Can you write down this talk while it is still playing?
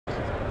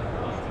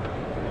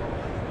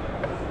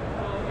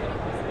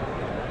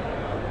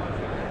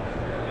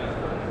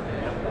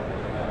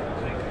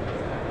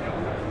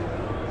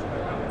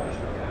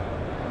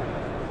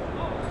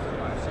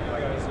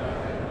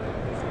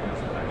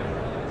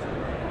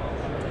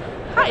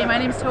Hi, my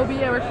name's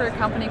Toby. I work for a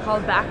company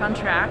called Back on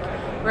Track.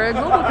 We're a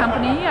global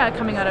company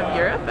coming out of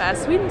Europe,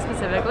 Sweden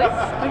specifically.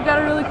 We've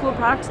got a really cool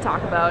product to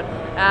talk about.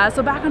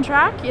 So Back on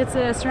Track, it's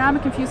a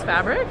ceramic infused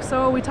fabric.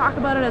 So we talk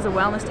about it as a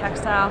wellness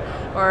textile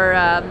or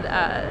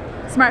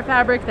smart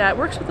fabric that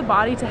works with the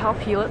body to help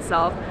heal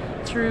itself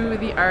through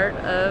the art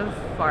of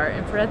far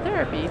infrared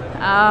therapy.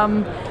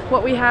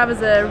 What we have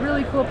is a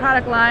really cool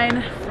product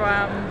line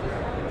from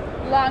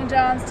long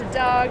johns to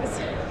dogs.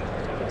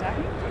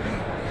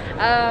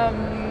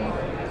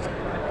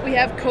 We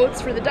have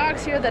coats for the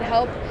dogs here that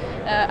help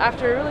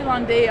after a really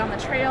long day on the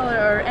trail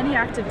or any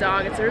active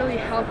dog. It's a really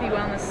healthy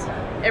wellness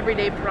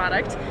everyday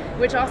product,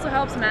 which also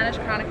helps manage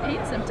chronic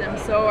pain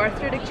symptoms. So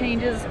arthritic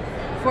changes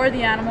for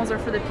the animals or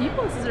for the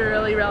people, this is a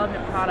really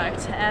relevant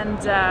product. And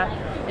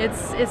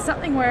it's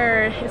something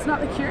where it's not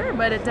the cure,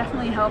 but it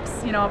definitely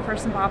helps, you know, a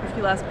person pop a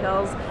few less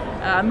pills,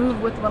 move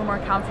with a little more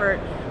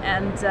comfort,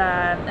 and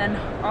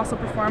also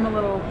perform a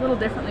little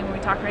differently when we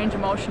talk range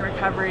of motion,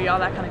 recovery, all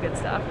that kind of good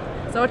stuff.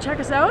 So check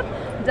us out,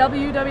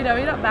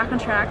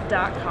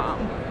 www.backontrack.com.